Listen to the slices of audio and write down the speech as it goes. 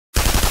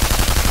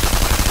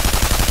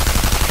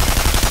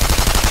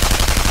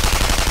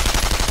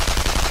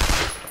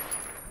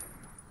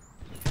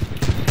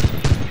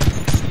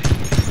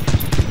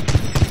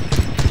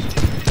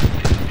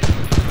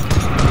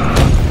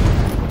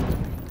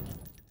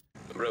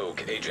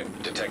Rogue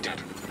agent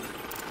detected.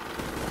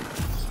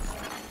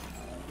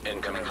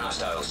 Incoming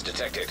hostiles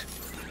detected.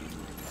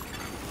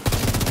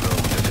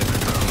 Rogue defender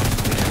drone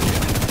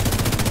detected.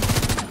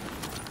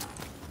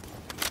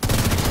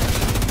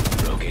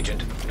 Rogue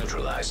agent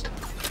neutralized.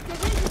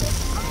 Division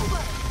is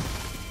over.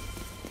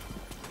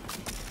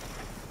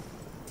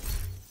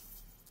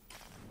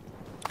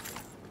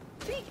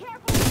 Be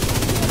careful.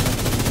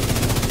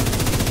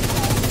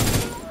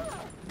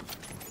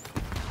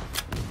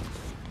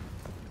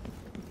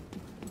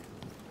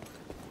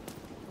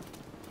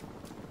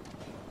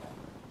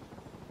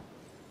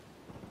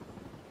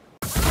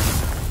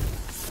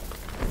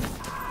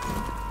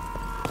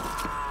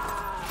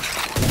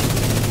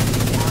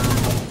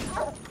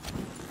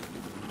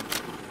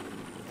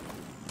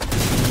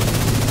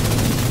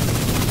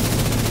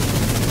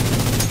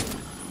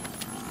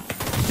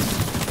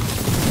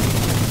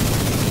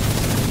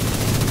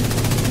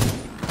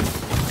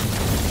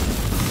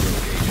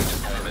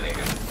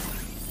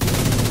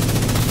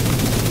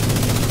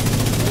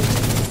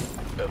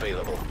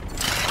 Available.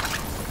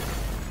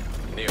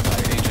 Nearby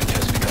agent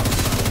has become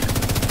found.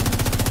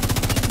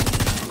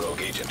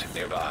 Rogue agent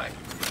nearby.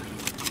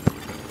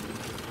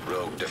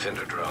 Rogue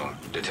defender drone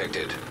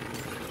detected.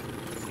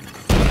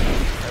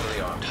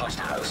 Heavily armed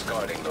hostiles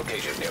guarding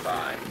location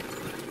nearby.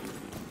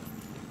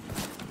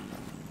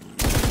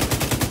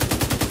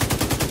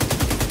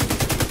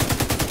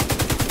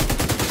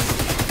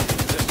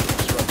 System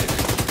disrupted.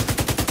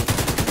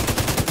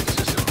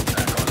 System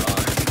back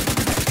online.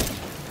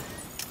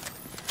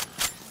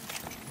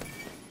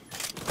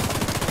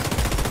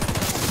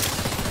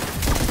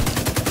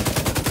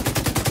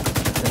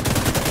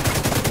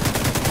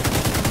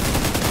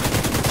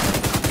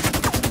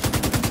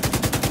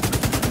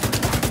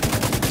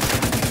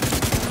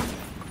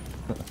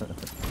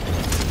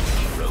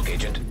 Rogue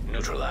agent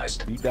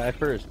neutralized. You die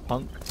first,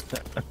 punk.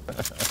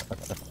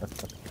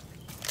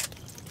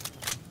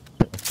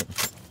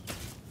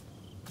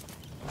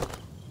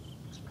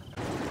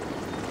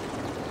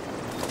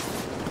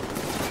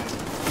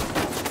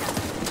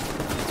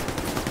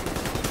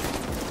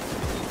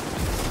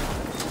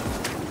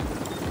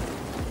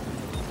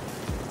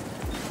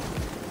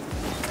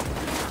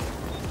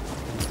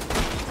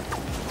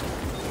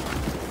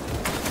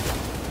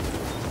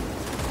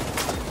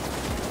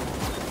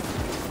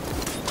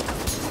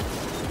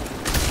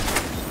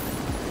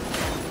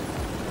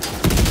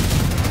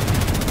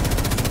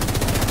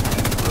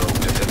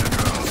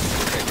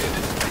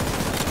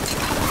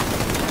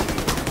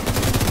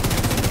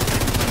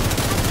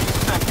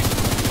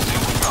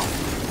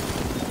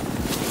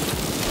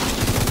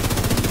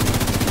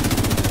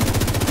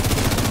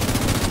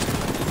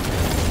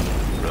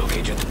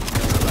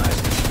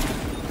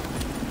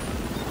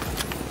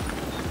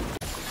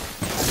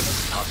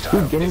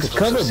 Hostile Get into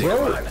cover,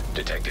 bro.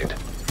 Detected.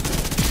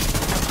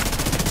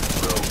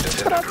 Rogue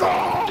defender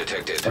drone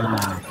detected.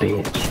 Ah,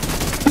 bitch.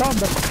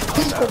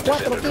 Hostile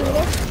defender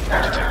drone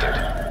detected.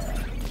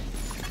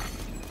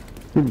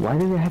 Dude, why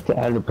did they have to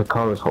add the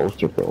Picaro's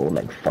holster, bro?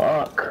 Like,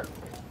 fuck.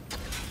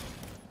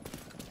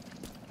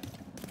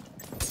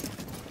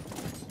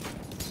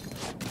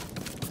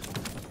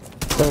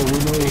 Oh, we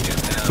know,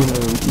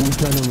 we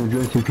plan on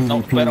Division2 PVP.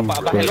 No, pero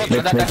bájalo,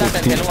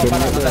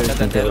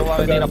 te lo va a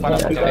venir a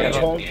parar.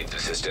 Need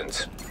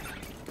assistance.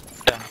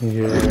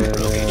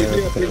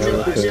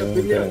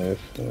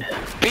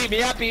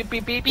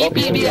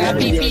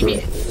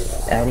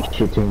 Adding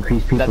shit to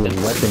increase people's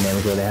weapon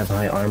damage while they have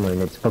high armor,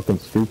 and it's fucking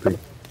stupid.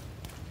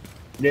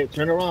 Yeah,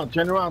 turn around,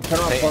 punk,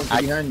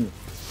 behind you.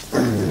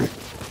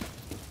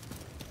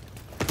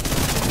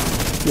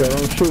 Yeah,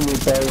 don't shoot me,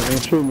 pal.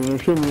 Don't shoot me.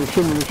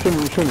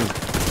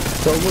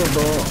 So good,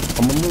 bro.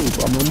 I'ma move,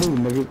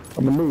 nigga.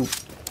 I'ma move.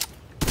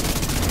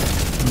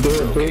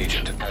 Dead, bitch.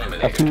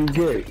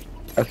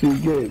 I see you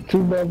get.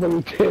 Too bad for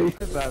me, Tay.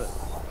 About it.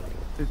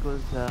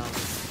 Because,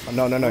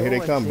 No, here they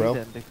come, bro.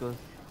 Because,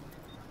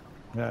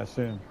 Yeah, I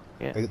see him.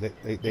 yeah,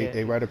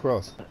 They right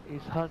across.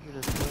 it's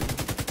 120,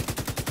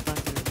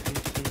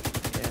 150,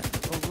 yeah.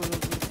 Oh,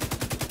 good.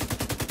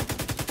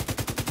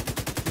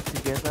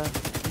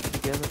 Keep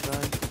together,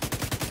 guys.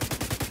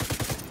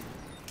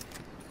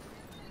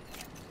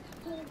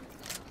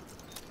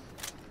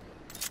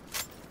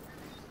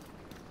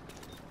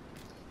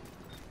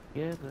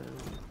 Yeah,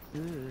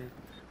 good.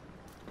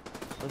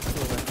 Let's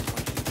go back to my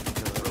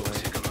Rogue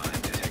seeker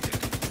mine detected.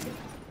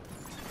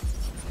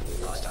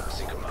 Hostile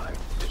seeker mine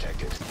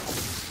detected.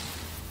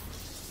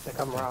 They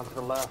come around to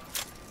the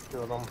left. Two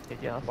of them.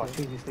 Yeah, While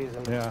Cheesy stays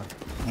in. Yeah.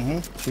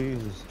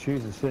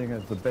 Cheese is sitting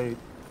as the bait.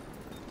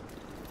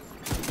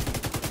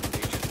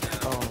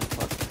 Oh,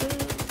 fuck.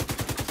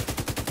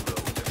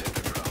 Rogue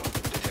defender drone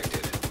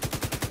detected.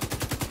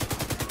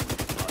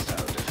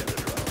 Hostile defender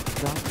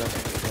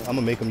drone. I'm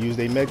gonna make them use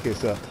their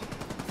medkits up.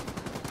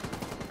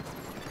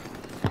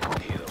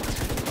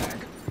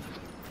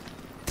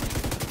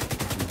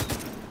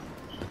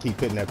 Keep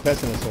putting that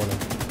pestilence on him.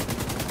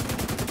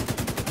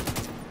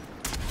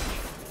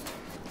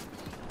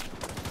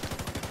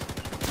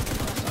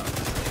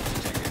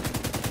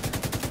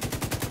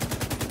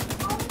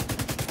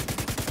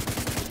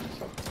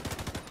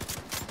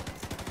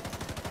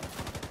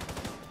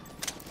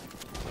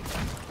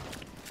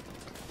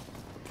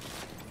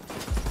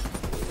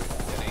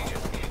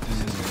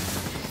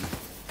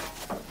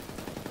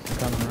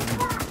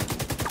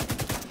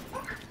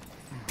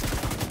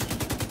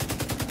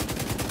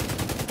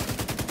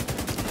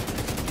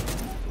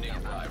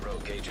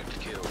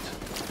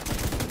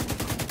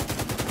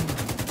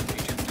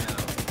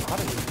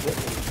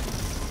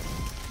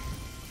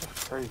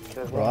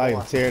 Bro, I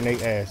am tearing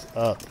their ass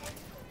up.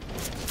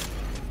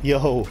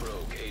 Yo,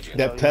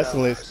 that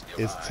pestilence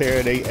is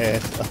tearing their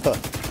ass up.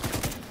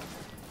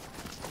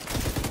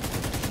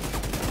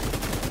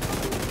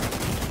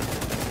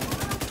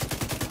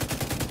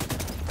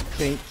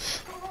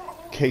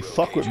 Can't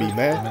fuck with me,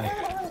 man.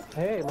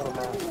 Hey, little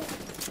man.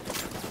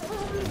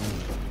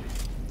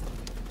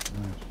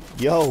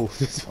 Yo,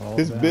 this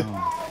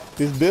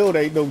build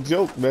ain't no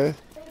joke, man.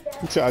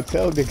 You trying to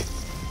tell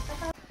niggas.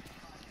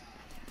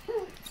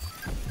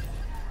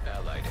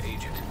 Allied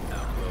agent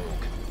out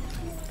rogue.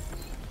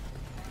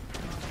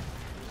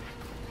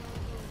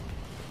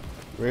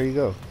 Where you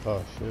go?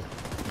 Oh shit.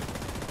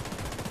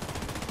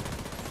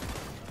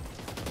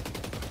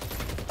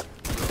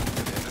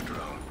 Defender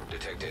drone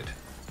detected.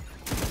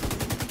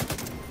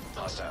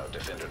 Hostile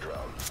defender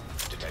drone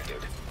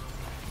detected.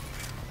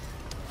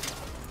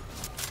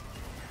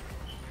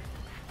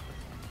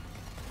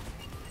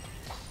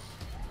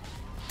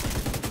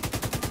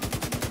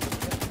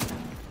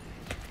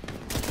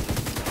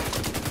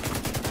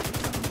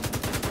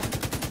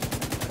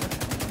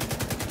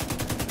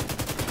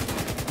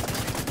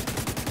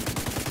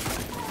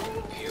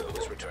 Hero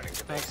is returning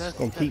to base.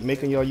 Gonna keep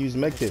making y'all use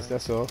mech kits,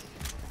 that's all.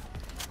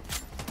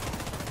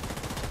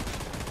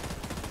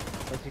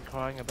 Was he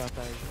crying about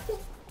that?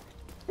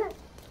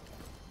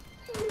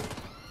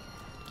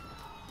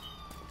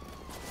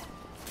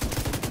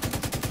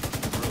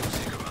 Rogue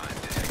seeker mine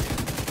detected.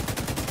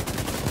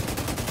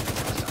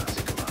 Hostile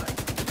seeker mine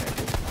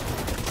detected.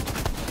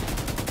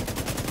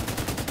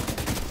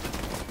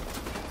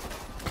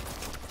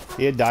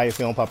 He'll die if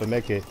he don't pop a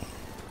mech kit.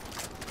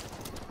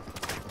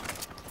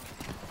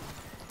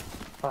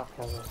 Fuck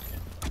him.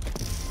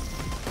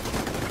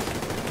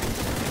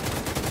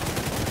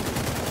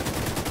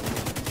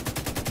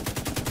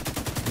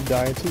 You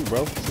dying too,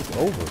 bro. It's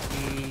over.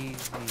 Easy.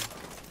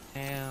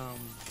 Damn.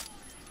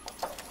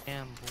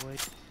 Damn, boy.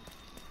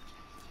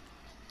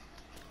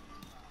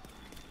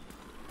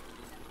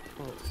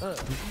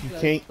 You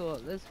guys can't-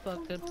 thought, let's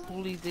fucking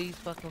bully these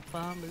fucking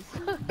farmers.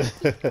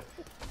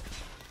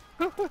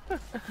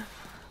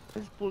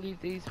 Let's bully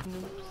these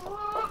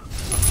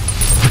noobs.